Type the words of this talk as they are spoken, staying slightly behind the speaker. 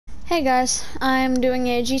Hey guys, I'm doing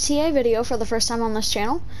a GTA video for the first time on this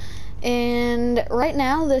channel, and right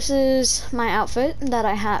now this is my outfit that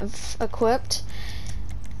I have equipped.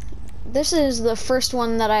 This is the first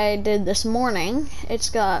one that I did this morning. It's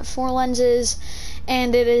got 4 lenses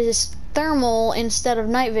and it is thermal instead of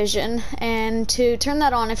night vision, and to turn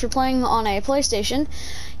that on, if you're playing on a PlayStation,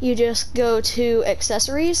 you just go to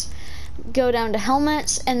accessories, go down to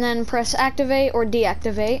helmets, and then press activate or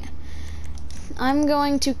deactivate. I'm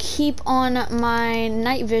going to keep on my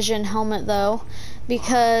night vision helmet though,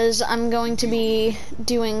 because I'm going to be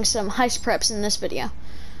doing some heist preps in this video.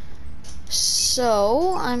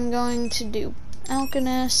 So I'm going to do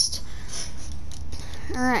alkonost.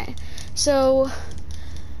 Alright, so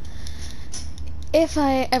if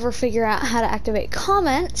I ever figure out how to activate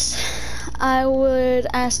comments, I would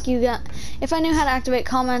ask you guys, if I knew how to activate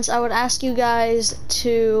comments, I would ask you guys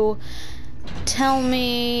to tell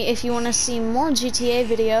me if you want to see more GTA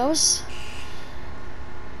videos,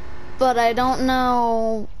 but I don't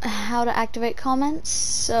know how to activate comments,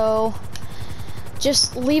 so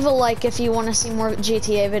just leave a like if you want to see more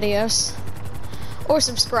GTA videos, or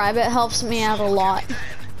subscribe. It helps me out a lot.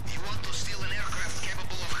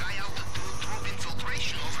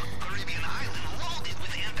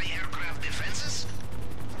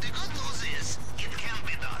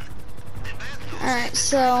 Alright,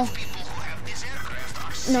 so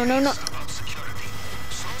no.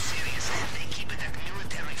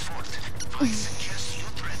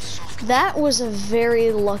 That was a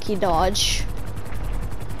very lucky dodge.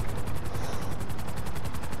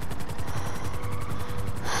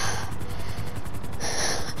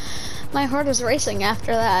 My heart was racing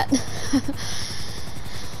after that.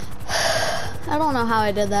 I don't know how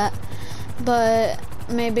I did that, but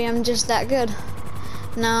maybe I'm just that good.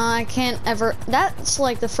 No, I can't ever. That's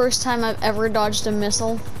like the first time I've ever dodged a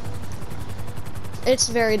missile. It's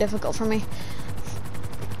very difficult for me.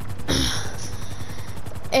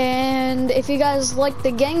 And if you guys like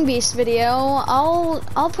the Gang Beast video,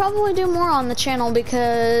 I'll probably do more on the channel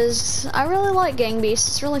because I really like Gang Beast.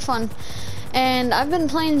 It's really fun. And I've been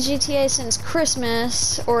playing GTA since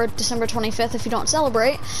Christmas, or December 25th if you don't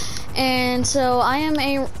celebrate. And so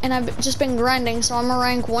I've just been grinding, so I'm a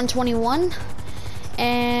rank 121.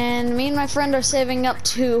 And me and my friend are saving up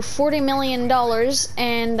to $40 million,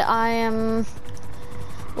 and I am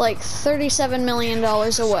like $37 million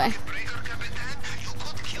away.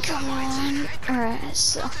 Come on. Alright,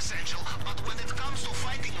 so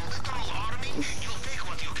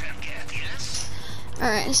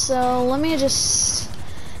alright, so let me just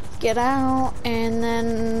get out, and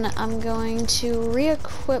then I'm going to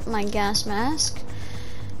re-equip my gas mask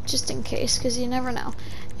just in case, because you never know.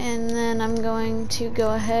 And then I'm going to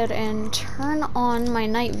go ahead and turn on my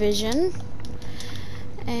night vision.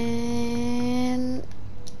 And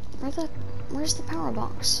where's the power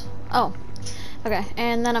box? Oh, okay.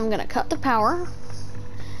 And then I'm gonna cut the power.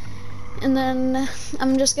 And then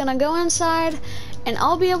I'm just gonna go inside, and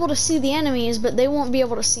I'll be able to see the enemies, but they won't be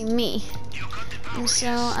able to see me. And so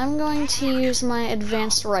I'm going to use my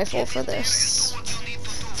advanced rifle for this.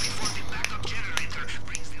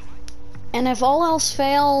 And if all else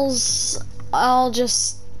fails, I'll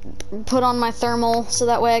just put on my thermal so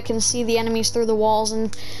that way I can see the enemies through the walls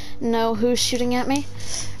and know who's shooting at me.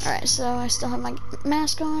 Alright, so I still have my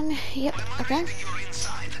mask on. Yep, okay.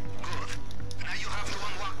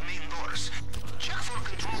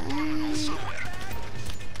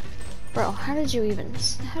 Bro, how did you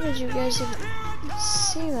guys even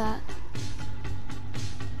see that?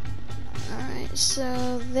 Alright,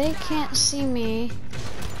 so they can't see me,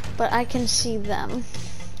 but I can see them.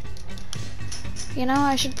 You know,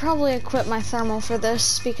 I should probably equip my thermal for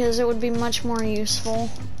this because it would be much more useful.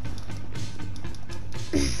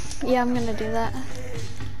 Yeah, I'm gonna do that.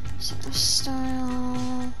 So,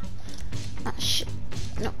 style. Ah, shit.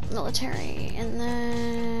 No, military. And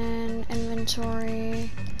then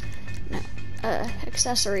inventory. No,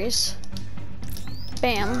 accessories.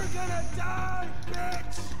 Bam.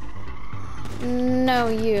 No,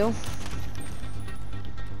 you.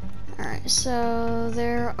 Alright, so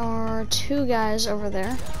there are 2 guys over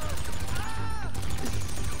there.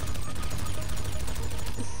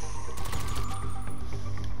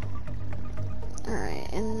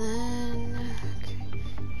 Alright, and then okay,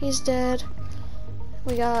 he's dead.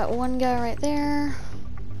 We got 1 guy right there,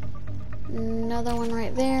 another one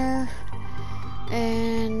right there,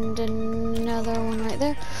 and another one right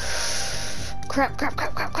there. Crap.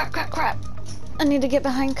 I need to get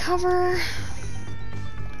behind cover.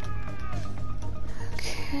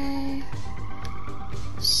 Okay,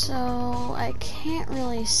 so I can't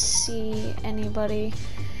really see anybody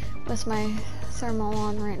with my thermal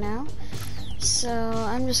on right now, so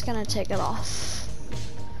I'm just gonna take it off.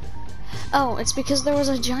 Oh, it's because there was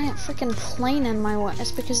a giant freaking plane in my way.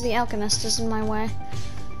 It's because the alkonost is in my way.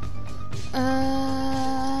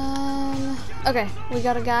 Okay, we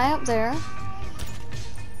got a guy up there.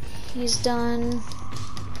 He's done.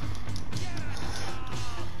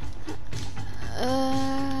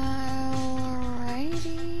 Alrighty.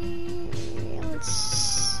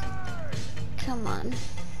 Let's. Come on.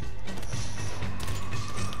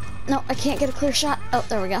 No, I can't get a clear shot. Oh,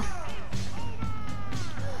 there we go.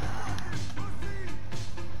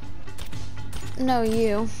 No,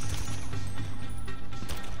 you.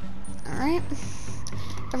 Alright.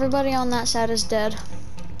 Everybody on that side is dead.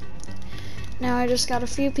 Now I just got a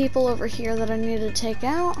few people over here that I need to take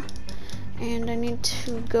out. And I need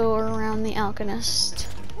to go around the alkonost.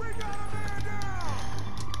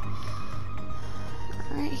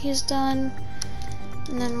 Alright, he's done.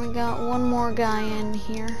 And then we got one more guy in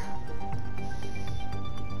here.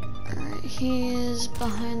 Alright, he is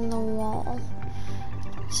behind the wall.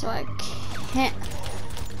 So I can't.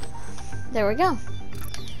 There we go.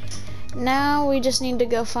 Now we just need to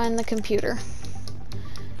go find the computer.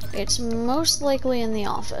 It's most likely in the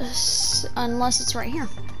office, unless it's right here.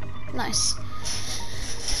 Nice.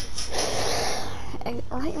 Right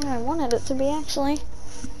where I wanted it to be, actually.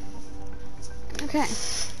 Okay.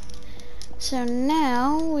 So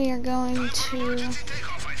now we are going to...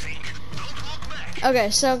 Okay,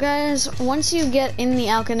 so guys, once you get in the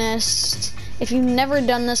alkonost, if you've never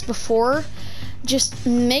done this before, just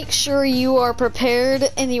make sure you are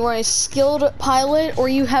prepared and you are a skilled pilot, or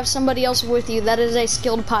you have somebody else with you that is a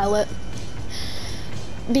skilled pilot.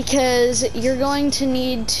 Because you're going to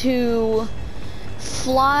need to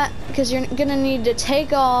fly, because you're gonna need to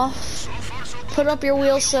take off, put up your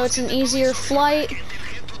wheels so it's an easier flight,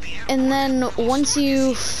 and then once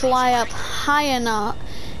you fly up high enough,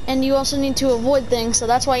 and you also need to avoid things, so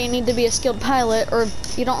that's why you need to be a skilled pilot, or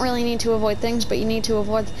you don't really need to avoid things, but you need to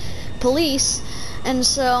avoid police. And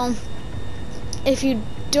so if you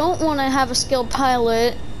don't want to have a skilled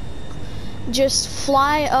pilot, just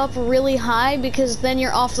fly up really high, because then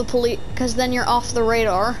you're off the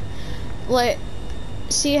radar. Like,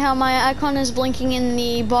 see how my icon is blinking in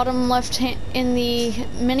the bottom left hand in the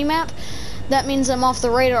mini-map? That means I'm off the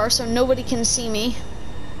radar, so nobody can see me.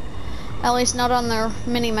 At least not on their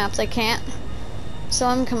mini-map, they can't. So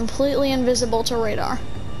I'm completely invisible to radar.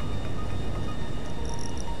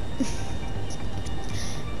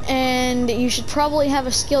 And you should probably have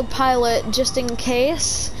a skilled pilot just in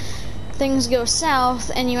case things go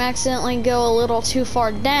south and you accidentally go a little too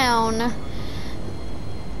far down,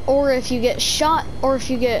 or if you get shot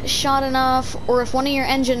enough, or if one of your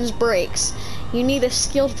engines breaks. You need a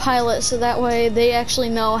skilled pilot, so that way they actually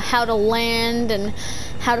know how to land and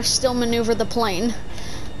how to still maneuver the plane.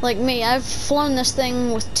 Like me, I've flown this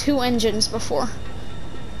thing with 2 engines before.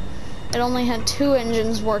 It only had 2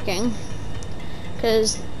 engines working,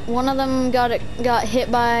 because one of them got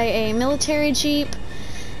hit by a military jeep,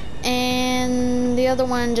 and the other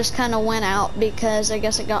one just kind of went out because I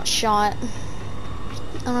guess it got shot.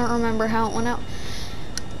 I don't remember how it went out.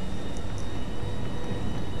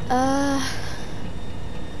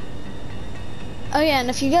 Oh yeah, and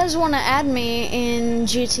if you guys want to add me in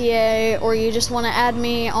GTA, or you just want to add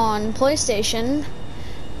me on PlayStation,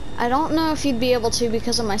 I don't know if you'd be able to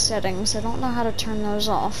because of my settings. I don't know how to turn those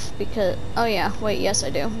off because... Oh yeah, wait, yes I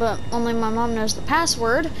do. But only my mom knows the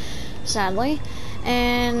password, sadly.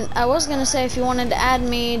 And I was going to say, if you wanted to add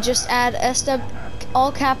me, just add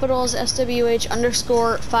all capitals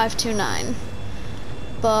SWH_529.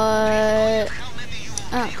 But...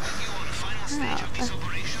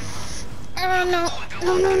 Oh, no,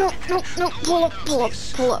 pull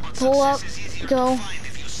up,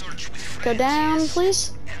 go down,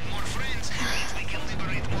 please.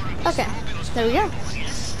 Okay, there we go.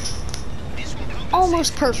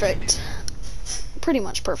 Almost perfect. Pretty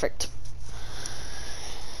much perfect.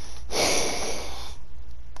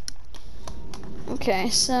 Okay,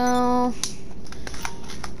 so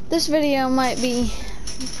this video might be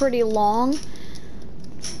pretty long,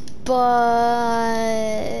 but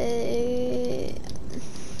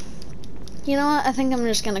you know what? I think I'm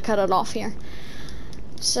just gonna cut it off here.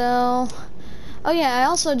 So, oh yeah, I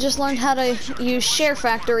also just learned how to use Share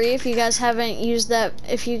Factory. If you guys haven't used that,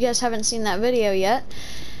 if you guys haven't seen that video yet.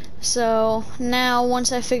 So now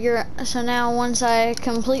once I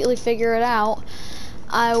completely figure it out,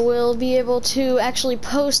 I will be able to actually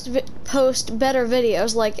post better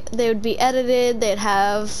videos. Like, they would be edited, they'd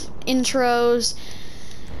have intros.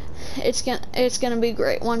 It's gonna be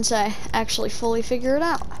great once I actually fully figure it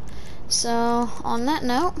out. So on that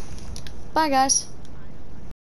note, Bye, guys.